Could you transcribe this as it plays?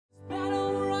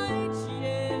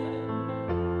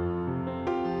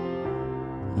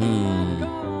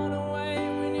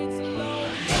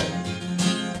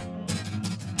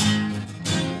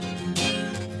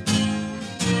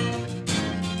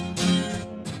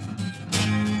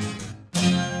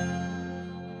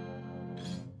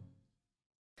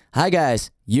Hi guys,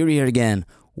 Yuri here again.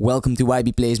 Welcome to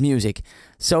YBPlaysMusic.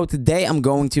 So today I'm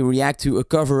going to react to a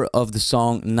cover of the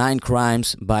song 9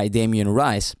 Crimes by Damien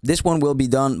Rice. This one will be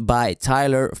done by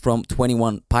Tyler from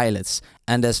 21 Pilots.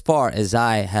 And as far as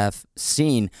I have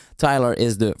seen, Tyler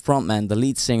is the frontman, the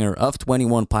lead singer of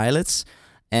 21 Pilots.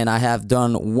 And I have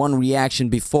done one reaction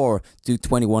before to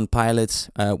 21 Pilots,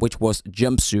 which was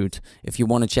Jumpsuit. If you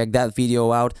want to check that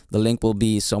video out, the link will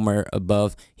be somewhere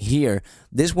above here.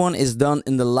 This one is done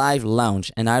in the live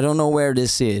lounge, and I don't know where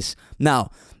this is. Now,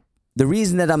 the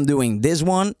reason that I'm doing this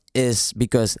one is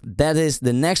because that is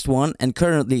the next one, and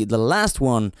currently the last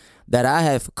one that I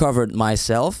have covered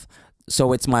myself.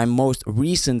 So it's my most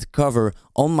recent cover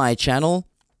on my channel.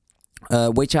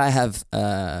 Which I have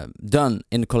done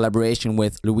in collaboration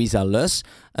with Louisa Luz,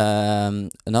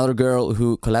 another girl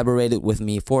who collaborated with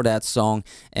me for that song.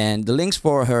 And the links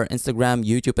for her Instagram,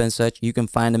 YouTube and such, you can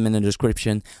find them in the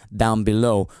description down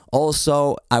below.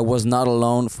 Also, I was not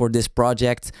alone for this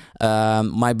project.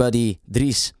 My buddy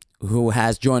Dries, who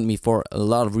has joined me for a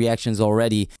lot of reactions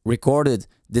already, recorded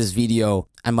this video,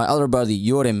 and my other buddy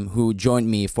Jorim, who joined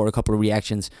me for a couple of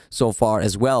reactions so far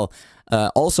as well,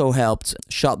 also helped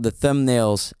shot the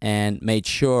thumbnails and made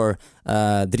sure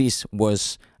Dries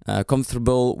was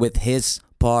comfortable with his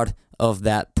part of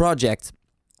that project.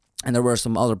 And there were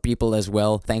some other people as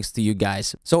well, thanks to you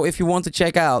guys. So if you want to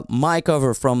check out my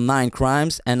cover from 9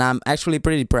 Crimes, and I'm actually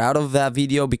pretty proud of that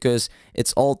video because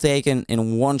it's all taken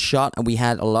in one shot and we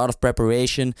had a lot of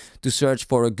preparation to search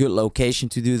for a good location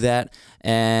to do that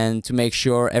and to make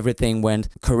sure everything went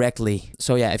correctly.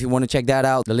 So yeah, if you want to check that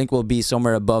out, the link will be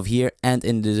somewhere above here and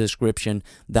in the description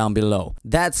down below.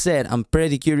 That said, I'm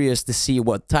pretty curious to see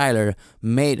what Tyler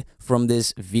made from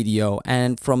this video,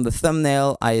 and from the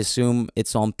thumbnail I assume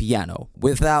it's on piano.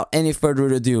 Without any further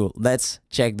ado, let's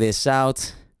check this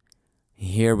out.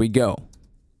 Here we go.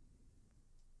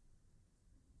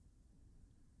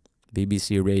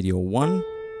 BBC Radio 1.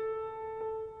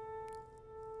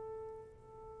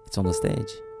 It's on the stage.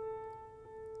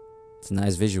 It's a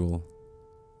nice visual.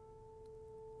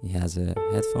 He has a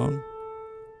headphone.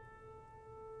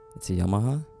 It's a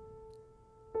Yamaha.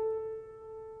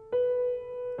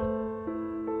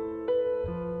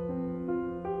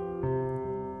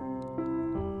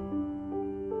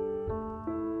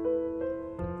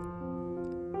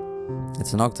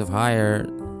 It's an octave higher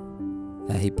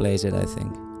that he plays it, I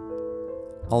think.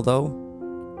 Although,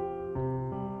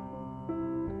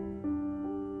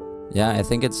 yeah, I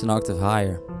think it's an octave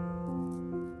higher.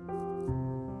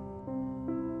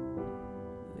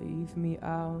 Leave me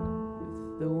out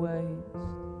with the waste.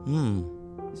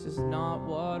 This is not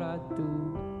what I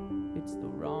do. It's the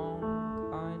wrong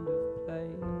kind of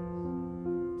place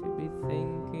to be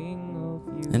thinking of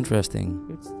you. Interesting.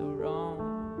 It's the wrong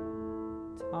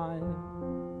time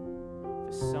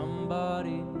for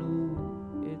somebody new.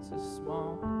 It's a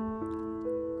small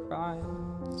crime.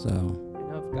 So,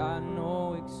 and I've got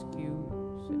no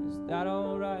excuse. And is that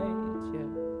alright? Yeah.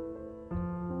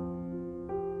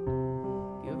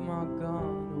 Give my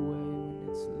gun away when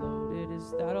it's loaded. Is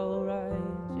that alright?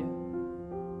 Yeah.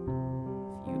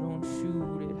 If you don't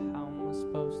shoot it, how am I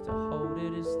supposed to hold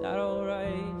it? Is that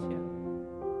alright? Yeah.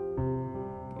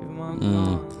 Give my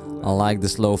gun away. I like the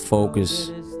slow focus.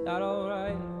 Is that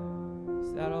alright?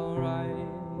 Is that alright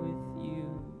with you?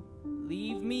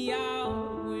 Leave me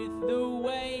out with the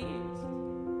waste.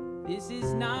 This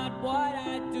is not what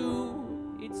I do.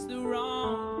 It's the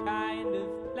wrong kind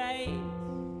of place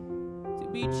to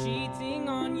be cheating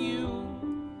on you.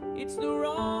 It's the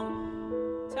wrong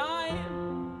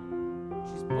time.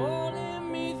 She's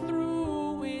pulling me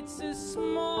through. It's a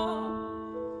small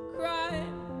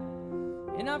crime,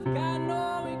 and I've got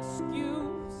no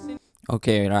excuse.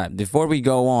 Okay, right. Before we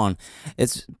go on,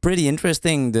 it's pretty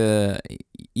interesting.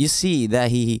 You see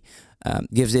that he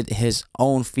gives it his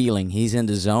own feeling. He's in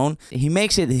the zone. He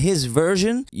makes it his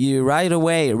version. You right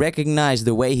away recognize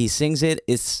the way he sings it.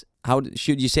 It's, how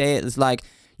should you say it? It's like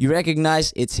you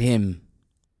recognize it's him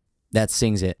that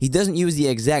sings it. He doesn't use the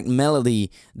exact melody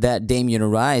that Damien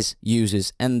Rice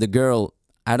uses, and the girl,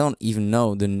 I don't even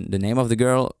know the name of the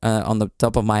girl on the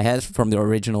top of my head from the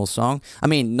original song. I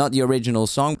mean, not the original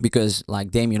song, because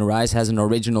like Damien Rice has an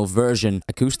original version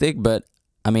acoustic, but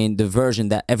I mean the version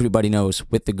that everybody knows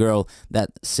with the girl that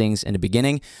sings in the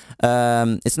beginning.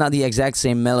 It's not the exact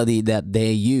same melody that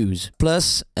they use.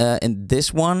 Plus, in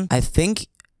this one, I think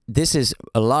this is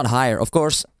a lot higher. Of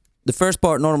course, the first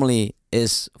part normally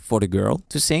is for the girl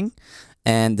to sing,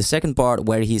 and the second part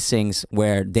where he sings,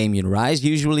 where Damien Rice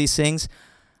usually sings,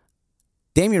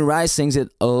 Damien Rice sings it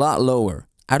a lot lower.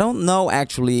 I don't know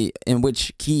actually in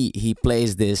which key he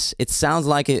plays this. It sounds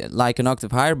like an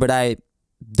octave higher, but I'm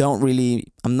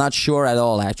not sure at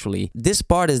all actually. This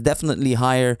part is definitely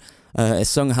higher,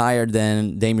 sung higher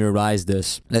than Damien Rice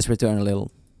does. Let's return a little.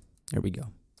 Here we go.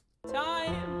 She's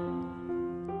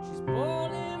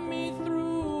pulling me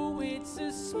through, it's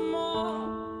a small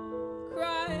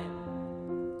crime,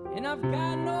 and I've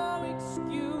got no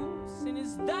excuse, and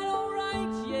is that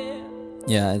alright, yeah?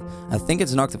 Yeah, I think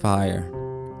it's an octave higher.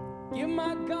 Give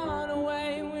my gun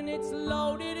away when it's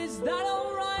loaded, is that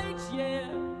alright, yeah?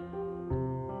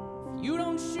 If you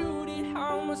don't shoot it,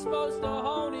 how am I supposed to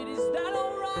hold it, is that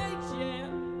alright, yeah?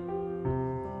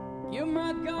 Give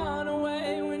my gun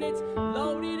away when it's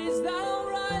loaded, is that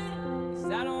alright? Is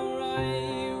that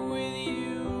alright with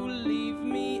you? Leave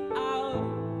me out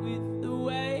with the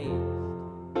waste.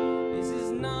 This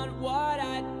is not what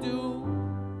I do,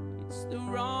 it's the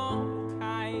wrong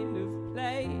kind of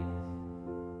place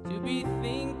to be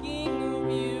thinking of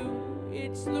you.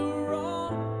 It's the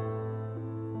wrong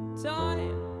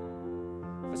time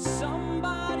for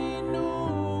somebody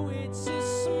new. It's a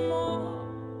small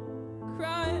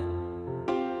crime,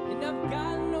 and I've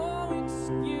got no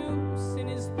excuse, and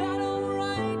is that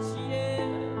alright, yeah?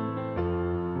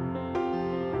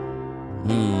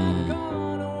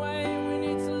 Gone away when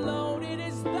it's loaded,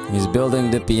 is that He's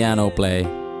building the piano play.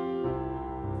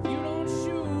 you don't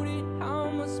shoot it, how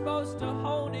am I supposed to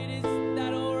hold it? Is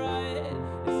that alright?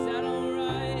 Is that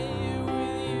alright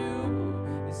with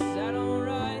you? Is that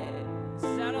alright?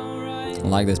 Is that alright? I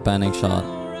like this panning shot.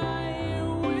 Alright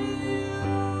with you?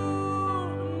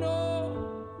 No.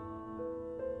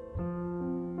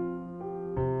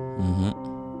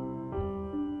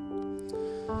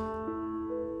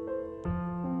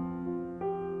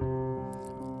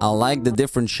 I like the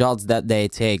different shots that they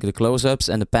take, the close-ups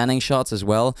and the panning shots as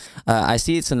well. I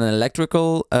see it's an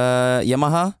electrical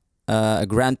Yamaha, a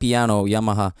grand piano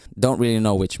Yamaha. Don't really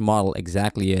know which model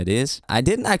exactly it is. I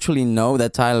didn't actually know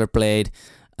that Tyler played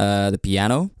the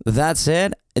piano. That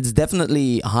said, it's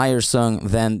definitely higher sung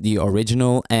than the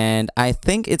original, and I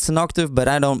think it's an octave, but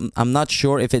I'm not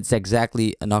sure if it's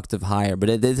exactly an octave higher, but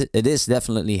it is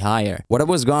definitely higher. What I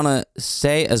was gonna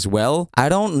say as well, I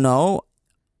don't know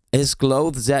his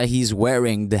clothes that he's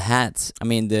wearing, the hat, I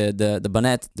mean the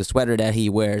bonnet, the sweater that he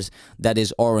wears that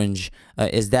is orange,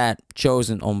 is that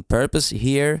chosen on purpose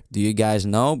here? Do you guys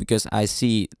know? Because I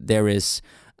see there is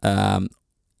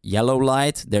yellow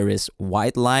light, there is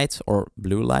white light or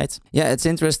blue light. Yeah, it's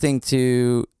interesting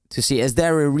to see. Is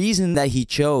there a reason that he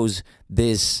chose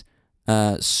this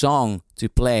song to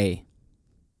play?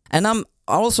 And I'm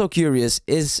also curious,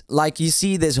 is like you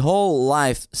see this whole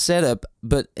live setup,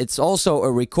 but it's also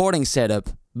a recording setup,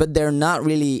 but they're not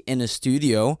really in a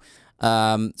studio.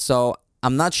 So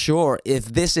I'm not sure if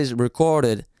this is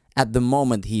recorded at the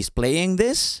moment he's playing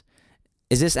this.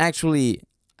 Is this actually,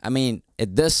 I mean,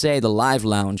 it does say the live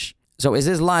lounge. So is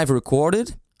this live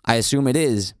recorded? I assume it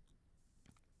is.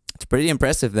 It's pretty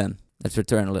impressive then. Let's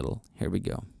return a little. Here we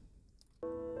go.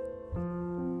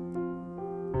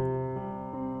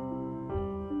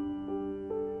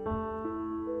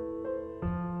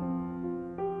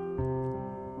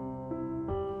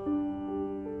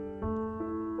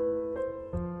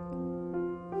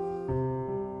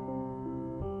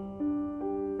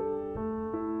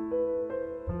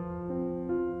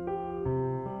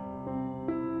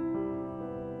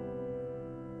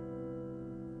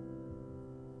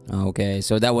 Okay,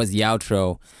 so that was the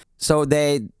outro. So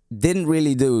they didn't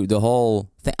really do the whole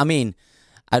thing. I mean,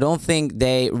 I don't think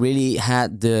they really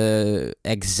had the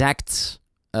exact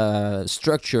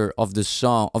structure of the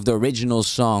song, of the original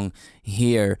song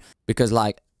here, because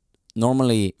like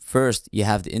normally first you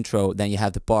have the intro, then you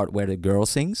have the part where the girl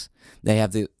sings, then you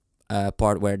have the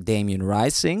part where Damien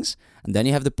Rice sings, and then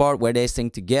you have the part where they sing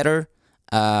together,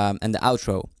 and the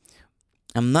outro.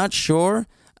 I'm not sure.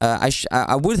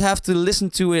 I would have to listen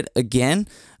to it again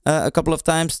a couple of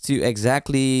times to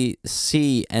exactly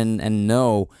see and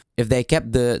know if they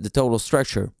kept the total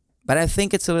structure. But I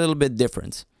think it's a little bit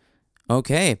different.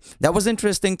 Okay, that was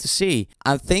interesting to see.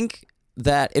 I think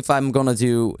that if I'm gonna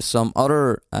do some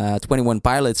other 21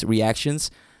 Pilots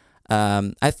reactions,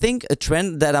 I think a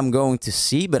trend that I'm going to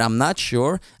see, but I'm not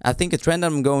sure. I think a trend that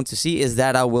I'm going to see is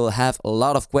that I will have a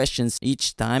lot of questions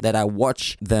each time that I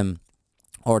watch them.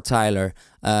 Or Tyler,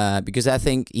 because I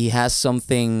think he has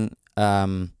something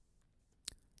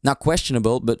not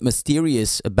questionable but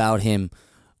mysterious about him,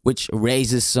 which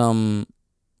raises some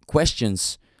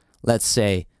questions, let's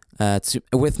say,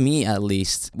 with me at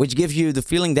least, which gives you the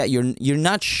feeling that you're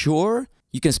not sure.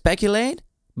 You can speculate,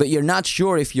 but you're not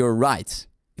sure if you're right,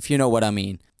 if you know what I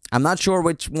mean. I'm not sure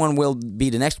which one will be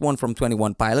the next one from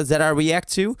 21 Pilots that I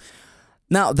react to.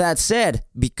 Now, that said,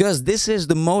 because this is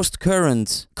the most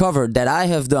current cover that I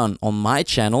have done on my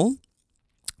channel,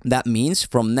 that means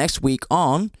from next week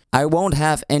on, I won't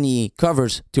have any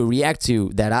covers to react to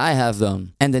that I have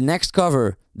done. And the next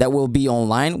cover that will be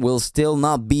online will still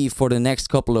not be for the next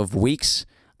couple of weeks,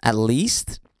 at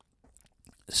least.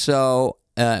 So,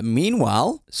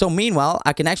 meanwhile,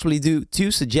 I can actually do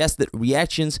 2 suggested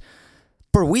reactions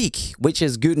per week, which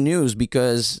is good news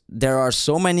because there are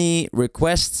so many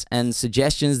requests and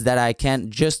suggestions that I can't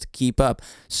just keep up.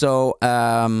 So,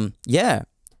 yeah.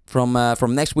 From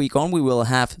next week on, we will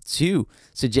have 2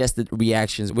 suggested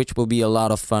reactions, which will be a lot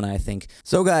of fun, I think.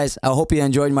 So guys, I hope you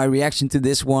enjoyed my reaction to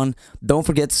this one. Don't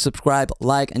forget to subscribe,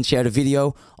 like, and share the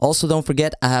video. Also, don't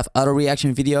forget, I have other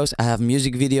reaction videos, I have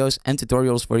music videos and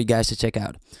tutorials for you guys to check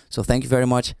out. So thank you very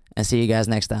much, and see you guys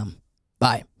next time.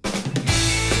 Bye.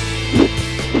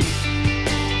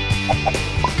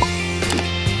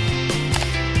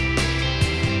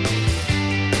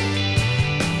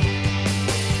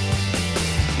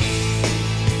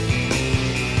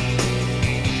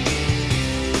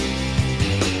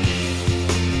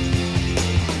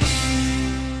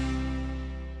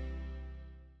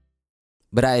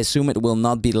 But I assume it will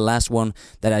not be the last one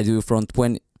that I do from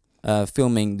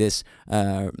filming this.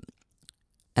 And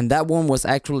that one was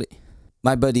actually...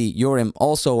 My buddy Jorim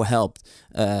also helped.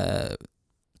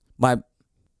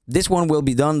 This one will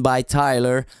be done by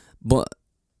Tyler.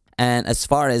 And as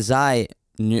far as I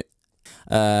knew...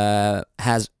 I'm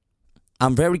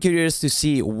very curious to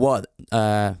see what...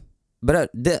 the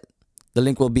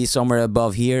link will be somewhere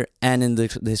above here. And in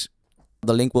the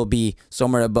link will be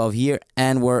somewhere above here.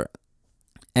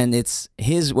 And it's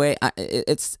his way.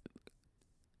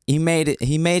 He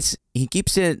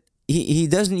keeps it. He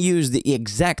doesn't use the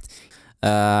exact.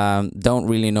 Don't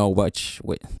really know which.